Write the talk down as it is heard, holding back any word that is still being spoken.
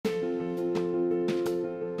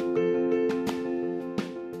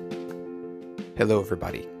Hello,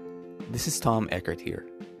 everybody. This is Tom Eckert here.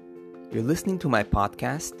 You're listening to my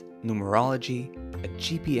podcast, Numerology, a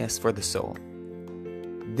GPS for the soul.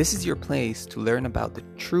 This is your place to learn about the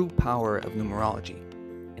true power of numerology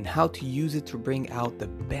and how to use it to bring out the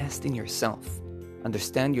best in yourself,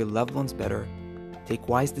 understand your loved ones better, take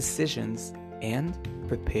wise decisions, and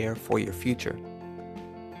prepare for your future.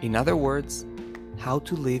 In other words, how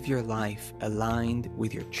to live your life aligned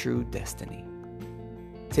with your true destiny.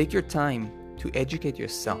 Take your time to educate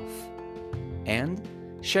yourself and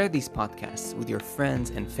share these podcasts with your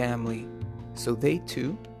friends and family so they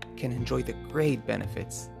too can enjoy the great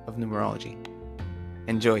benefits of numerology.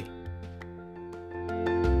 Enjoy!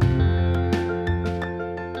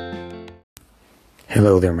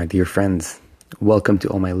 Hello there, my dear friends. Welcome to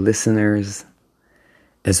all my listeners.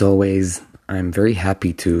 As always, I'm very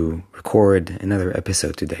happy to record another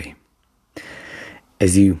episode today.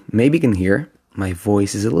 As you maybe can hear, my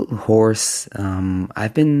voice is a little hoarse.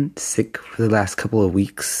 I've been sick for the last couple of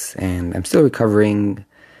weeks and I'm still recovering,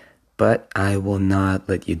 but I will not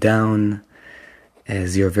let you down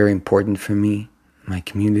as you're very important for me, my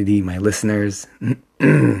community, my listeners.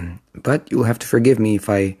 But you'll have to forgive me if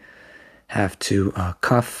I have to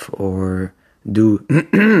cough or do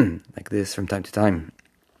like this from time to time.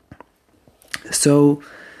 So,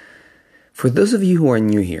 for those of you who are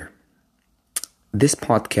new here, this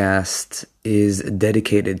podcast is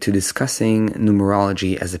dedicated to discussing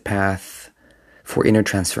numerology as a path for inner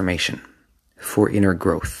transformation, for inner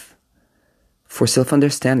growth, for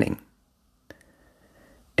self-understanding.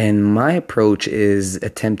 And my approach is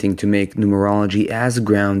attempting to make numerology as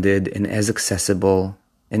grounded and as accessible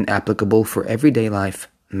and applicable for everyday life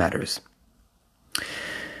matters.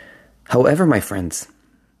 However, my friends,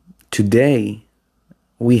 today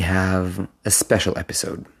we have a special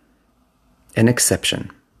episode. An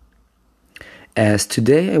exception, as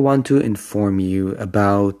today I want to inform you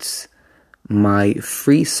about my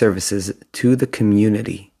free services to the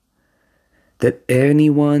community that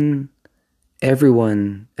everyone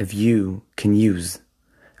of you can use,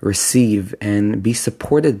 receive, and be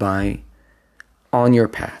supported by on your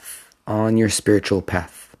path, on your spiritual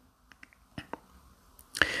path.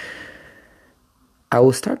 I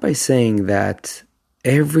will start by saying that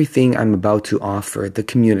everything I'm about to offer the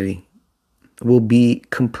community will be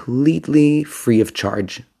completely free of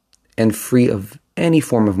charge and free of any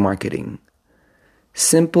form of marketing.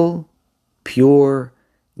 Simple, pure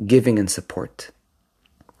giving and support.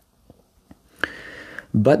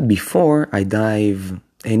 But before I dive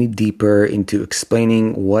any deeper into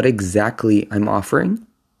explaining what exactly I'm offering,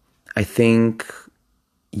 I think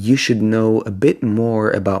you should know a bit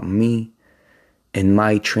more about me and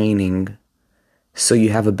my training so you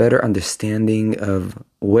have a better understanding of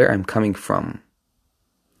where I'm coming from.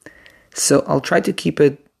 So I'll try to keep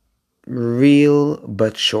it real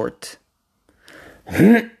but short.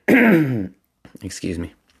 Excuse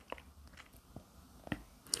me.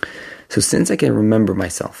 So since I can remember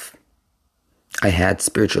myself, I had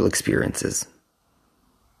spiritual experiences.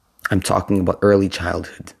 I'm talking about early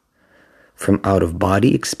childhood, from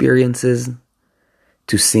out-of-body experiences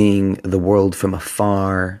to seeing the world from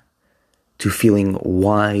afar, to feeling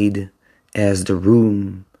wide as the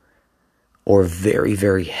room, or very,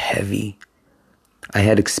 very heavy. I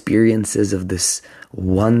had experiences of this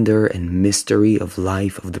wonder and mystery of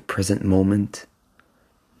life, of the present moment.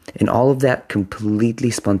 And all of that completely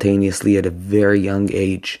spontaneously at a very young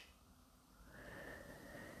age.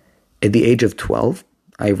 At the age of 12,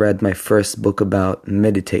 I read my first book about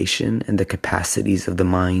meditation and the capacities of the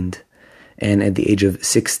mind. And at the age of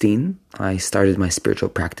 16, I started my spiritual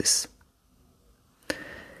practice.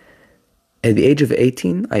 At the age of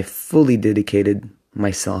 18, I fully dedicated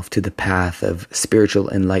myself to the path of spiritual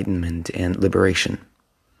enlightenment and liberation,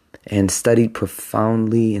 and studied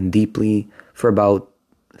profoundly and deeply for about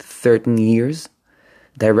 13 years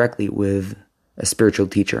directly with a spiritual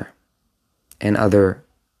teacher and other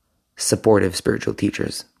supportive spiritual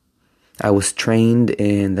teachers. I was trained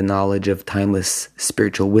in the knowledge of timeless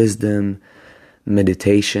spiritual wisdom,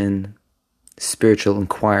 meditation, spiritual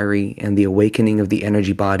inquiry, and the awakening of the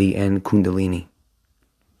energy body and Kundalini.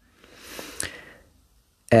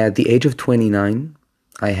 At the age of 29,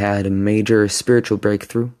 I had a major spiritual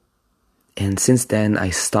breakthrough, and since then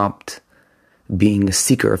I stopped being a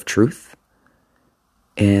seeker of truth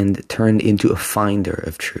and turned into a finder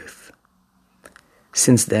of truth.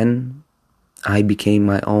 Since then, I became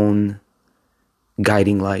my own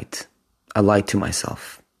guiding light, a light to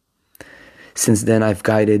myself. Since then, I've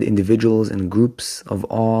guided individuals and groups of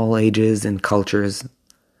all ages and cultures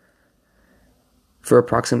for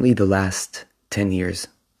approximately the last 10 years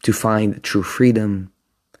to find true freedom,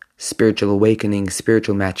 spiritual awakening,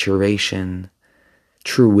 spiritual maturation,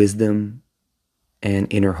 true wisdom, and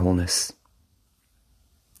inner wholeness.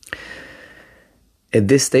 At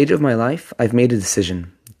this stage of my life, I've made a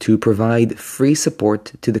decision to provide free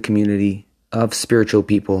support to the community of spiritual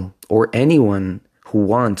people or anyone who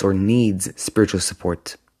wants or needs spiritual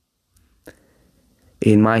support.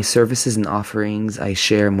 In my services and offerings, I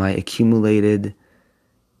share my accumulated,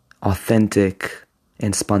 authentic,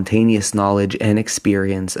 and spontaneous knowledge and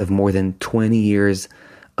experience of more than 20 years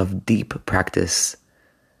of deep practice,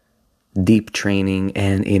 deep training,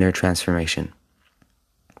 and inner transformation.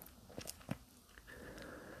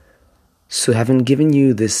 So having given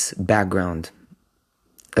you this background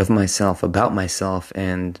of myself, about myself,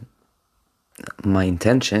 and my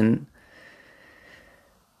intention,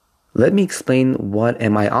 let me explain what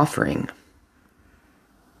am I offering.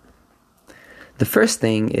 The first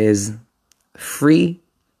thing is free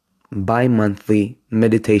bi-monthly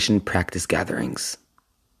meditation practice gatherings.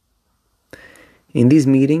 In these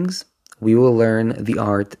meetings, we will learn the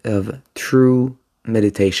art of true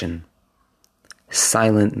meditation,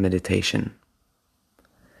 silent meditation.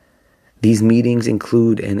 These meetings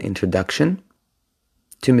include an introduction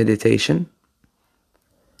to meditation,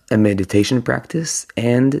 a meditation practice,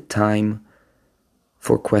 and time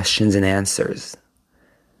for questions and answers.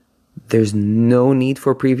 There's no need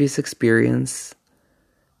for previous experience.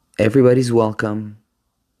 Everybody's welcome,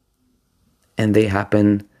 and they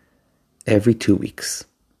happen every 2 weeks.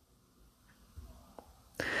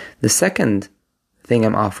 The second thing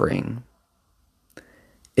I'm offering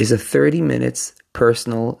is a 30 minutes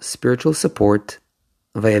personal spiritual support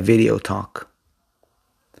via video talk.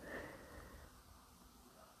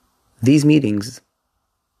 These meetings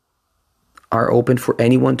are open for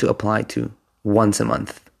anyone to apply to once a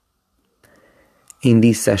month. In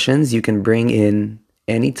these sessions, you can bring in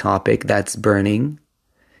any topic that's burning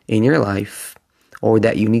in your life or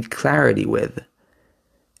that you need clarity with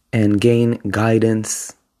and gain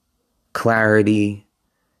guidance, clarity,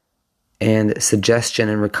 and suggestion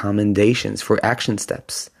and recommendations for action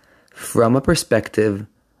steps from a perspective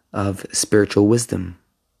of spiritual wisdom.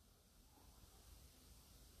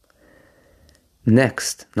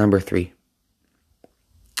 Next, number 3.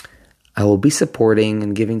 I will be supporting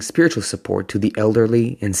and giving spiritual support to the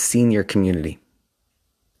elderly and senior community.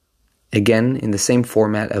 Again, in the same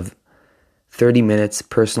format of 30 minutes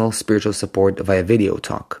personal spiritual support via video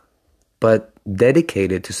talk, but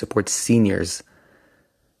dedicated to support seniors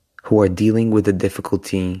who are dealing with the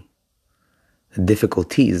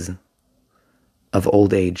difficulties of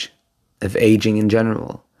old age, of aging in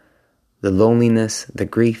general, the loneliness, the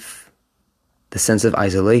grief, the sense of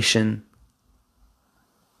isolation,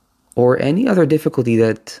 or any other difficulty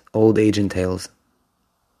that old age entails.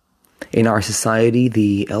 In our society,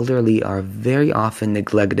 the elderly are very often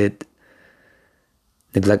neglected,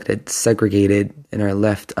 segregated, and are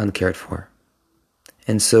left uncared for.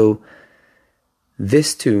 And so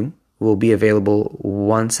this too will be available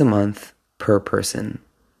once a month per person.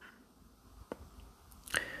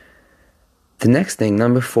 The next thing,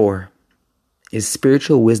 number 4, is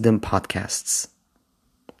spiritual wisdom podcasts.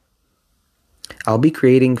 I'll be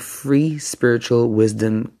creating free spiritual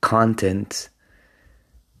wisdom content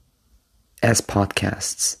as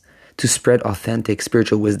podcasts to spread authentic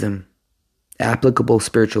spiritual wisdom, applicable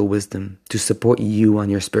spiritual wisdom to support you on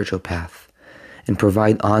your spiritual path and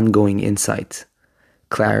provide ongoing insight,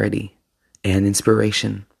 clarity, and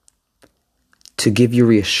inspiration, to give you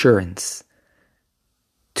reassurance,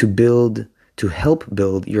 to help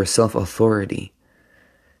build your self-authority,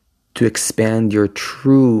 to expand your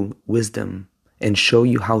true wisdom and show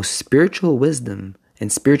you how spiritual wisdom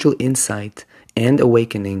and spiritual insight and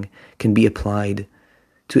awakening can be applied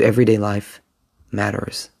to everyday life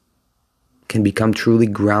matters, can become truly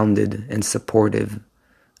grounded and supportive,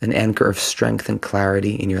 an anchor of strength and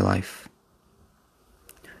clarity in your life.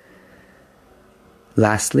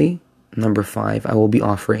 Lastly, number 5, I will be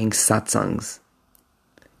offering satsangs.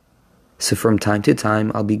 So from time to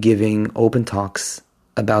time, I'll be giving open talks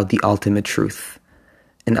about the ultimate truth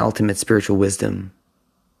and ultimate spiritual wisdom.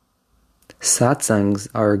 Satsangs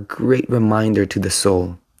are a great reminder to the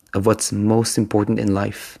soul of what's most important in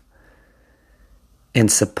life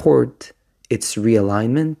and support its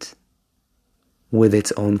realignment with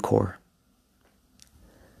its own core.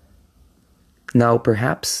 Now,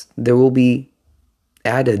 perhaps there will be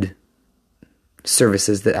added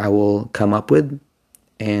services that I will come up with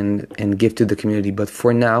and give to the community. But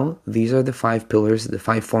for now, these are the 5 pillars, the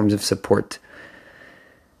 5 forms of support.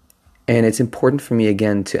 And it's important for me,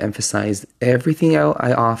 again, to emphasize everything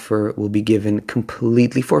I offer will be given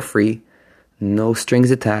completely for free, no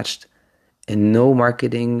strings attached, and no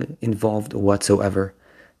marketing involved whatsoever.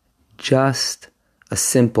 Just a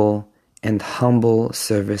simple and humble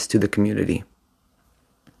service to the community.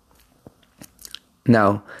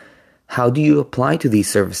 Now, how do you apply to these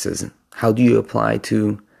services? How do you apply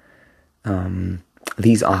to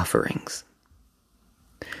these offerings?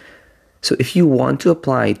 So if you want to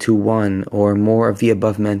apply to one or more of the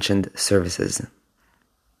above-mentioned services,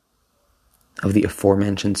 of the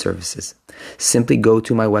aforementioned services, simply go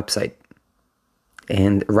to my website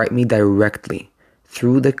and write me directly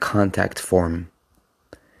through the contact form.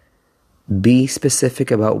 Be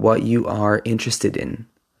specific about what you are interested in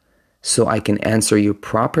so I can answer you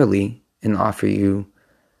properly and offer you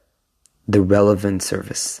the relevant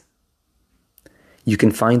service. You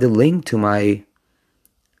can find a link to my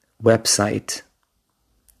website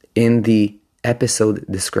in the episode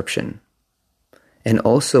description and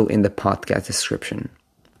also in the podcast description.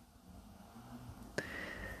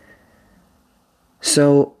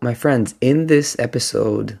 So, my friends, in this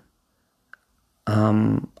episode,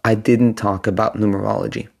 I didn't talk about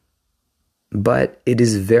numerology, but it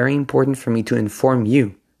is very important for me to inform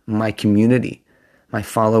you, my community, my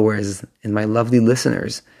followers, and my lovely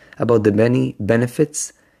listeners about the many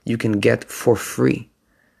benefits you can get for free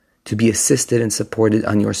to be assisted and supported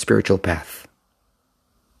on your spiritual path.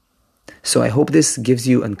 So I hope this gives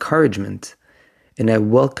you encouragement, and I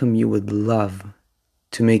welcome you with love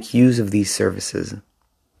to make use of these services.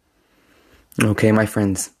 Okay, my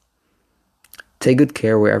friends, take good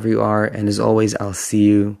care wherever you are, and as always, I'll see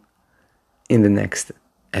you in the next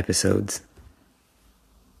episodes.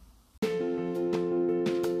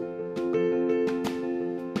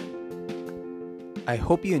 I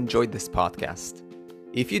hope you enjoyed this podcast.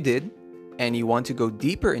 If you did, and you want to go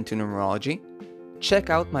deeper into numerology, check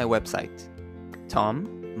out my website,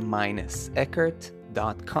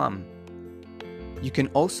 tom-eckert.com. You can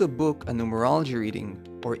also book a numerology reading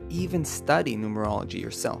or even study numerology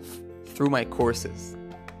yourself through my courses.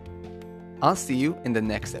 I'll see you in the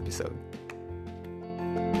next episode.